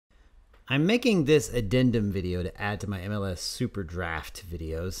I'm making this addendum video to add to my MLS SuperDraft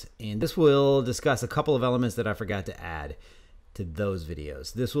videos, and this will discuss a couple of elements that I forgot to add to those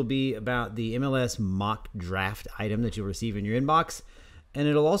videos. This will be about the MLS mock draft item that you'll receive in your inbox, and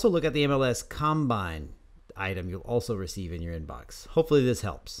it'll also look at the MLS Combine item you'll also receive in your inbox. Hopefully this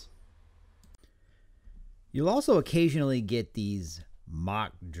helps. You'll also occasionally get these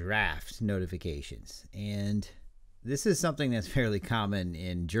mock draft notifications, and this is something that's fairly common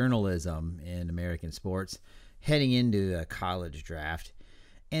in journalism in American sports heading into a college draft.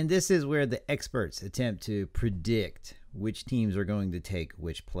 And this is where the experts attempt to predict which teams are going to take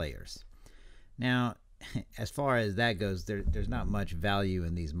which players. Now, as far as that goes, there's not much value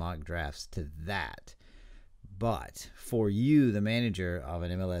in these mock drafts to that. But for you, the manager of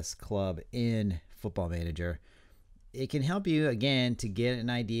an MLS club in Football Manager, it can help you, again, to get an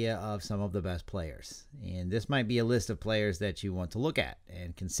idea of some of the best players. And this might be a list of players that you want to look at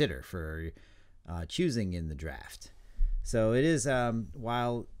and consider for choosing in the draft. So it is,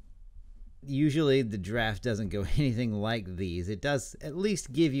 while usually the draft doesn't go anything like these, it does at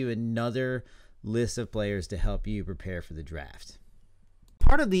least give you another list of players to help you prepare for the draft.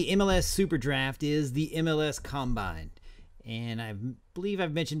 Part of the MLS SuperDraft is the MLS Combine. And I believe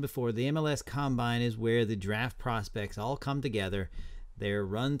I've mentioned before, the MLS Combine is where the draft prospects all come together. They're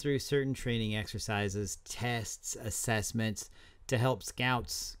run through certain training exercises, tests, assessments to help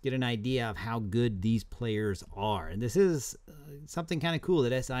scouts get an idea of how good these players are. And this is something kind of cool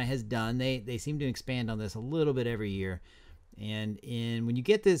that SI has done. They seem to expand on this a little bit every year. And when you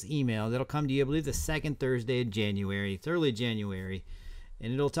get this email, that'll come to you, I believe, the second Thursday of January. It's early January.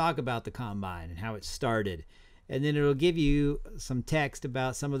 And it'll talk about the Combine and how it started. And then it'll give you some text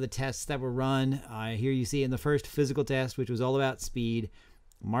about some of the tests that were run. Here you see in the first physical test, which was all about speed,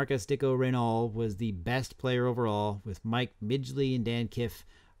 Marcus Dicko-Reynal was the best player overall, with Mike Midgley and Dan Kiff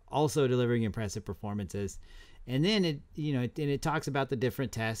also delivering impressive performances. And then it talks about the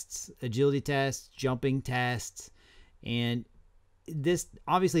different tests, agility tests, jumping tests. And this,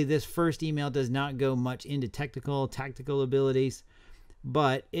 obviously, this first email does not go much into tactical abilities,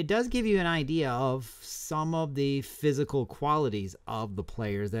 but it does give you an idea of some of the physical qualities of the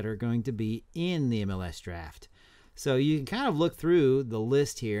players that are going to be in the MLS draft. So you can kind of look through the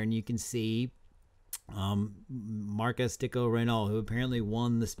list here and you can see Marcus Dicko-Reynal, who apparently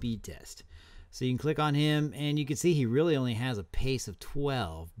won the speed test. So you can click on him and you can see he really only has a pace of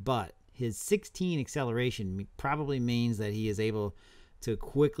 12, but his 16 acceleration probably means that he is able to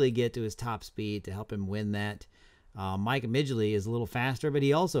quickly get to his top speed to help him win that. Mike Midgley is a little faster, but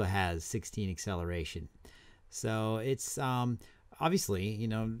he also has 16 acceleration. So it's obviously,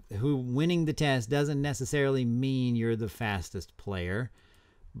 who winning the test doesn't necessarily mean you're the fastest player,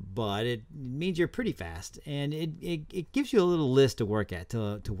 but it means you're pretty fast. And it gives you a little list to work at,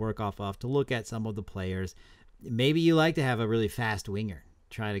 to work off of, to look at some of the players. Maybe you like to have a really fast winger,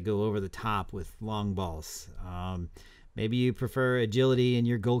 try to go over the top with long balls. Maybe you prefer agility in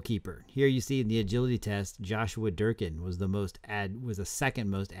your goalkeeper. Here you see in the agility test, Joshua Durkin was the second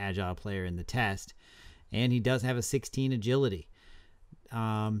most agile player in the test, and he does have a 16 agility.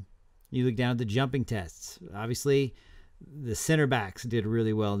 You look down at the jumping tests. Obviously, the center backs did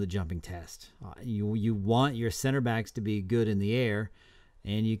really well in the jumping test. You want your center backs to be good in the air,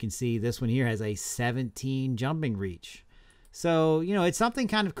 and you can see this one here has a 17 jumping reach. So, it's something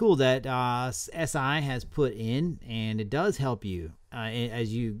kind of cool that SI has put in, and it does help you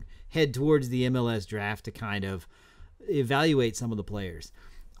as you head towards the MLS draft to kind of evaluate some of the players.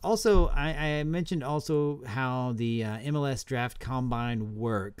 Also, I mentioned also how the MLS Draft Combine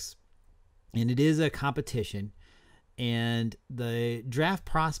works, and it is a competition, and the draft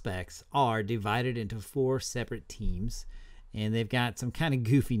prospects are divided into 4 separate teams. And they've got some kind of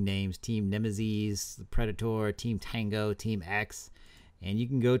goofy names: Team Nemesis, the Predator, Team Tango, Team X. And you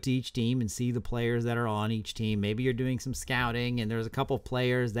can go to each team and see the players that are on each team. Maybe you're doing some scouting and there's a couple of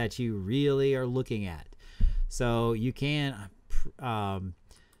players that you really are looking at. So you can,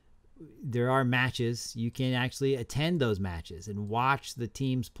 there are matches. You can actually attend those matches and watch the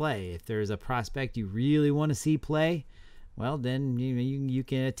teams play. If there's a prospect you really want to see play, well, then you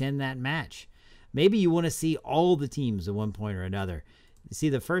can attend that match. Maybe you want to see all the teams at one point or another. You see,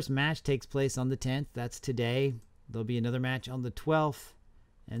 the first match takes place on the 10th. That's today. There'll be another match on the 12th.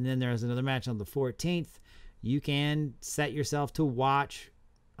 And then there's another match on the 14th. You can set yourself to watch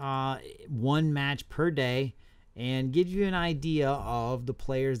one match per day and give you an idea of the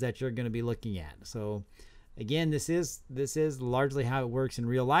players that you're going to be looking at. So, again, this is largely how it works in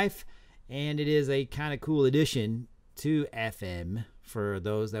real life. And it is a kind of cool addition to FM for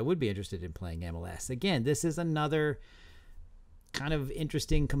those that would be interested in playing MLS. Again, this is another kind of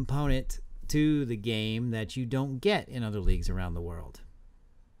interesting component to the game that you don't get in other leagues around the world.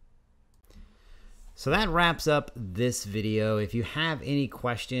 So that wraps up this video. If you have any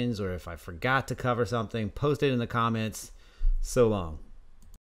questions or if I forgot to cover something, post it in the comments. So long.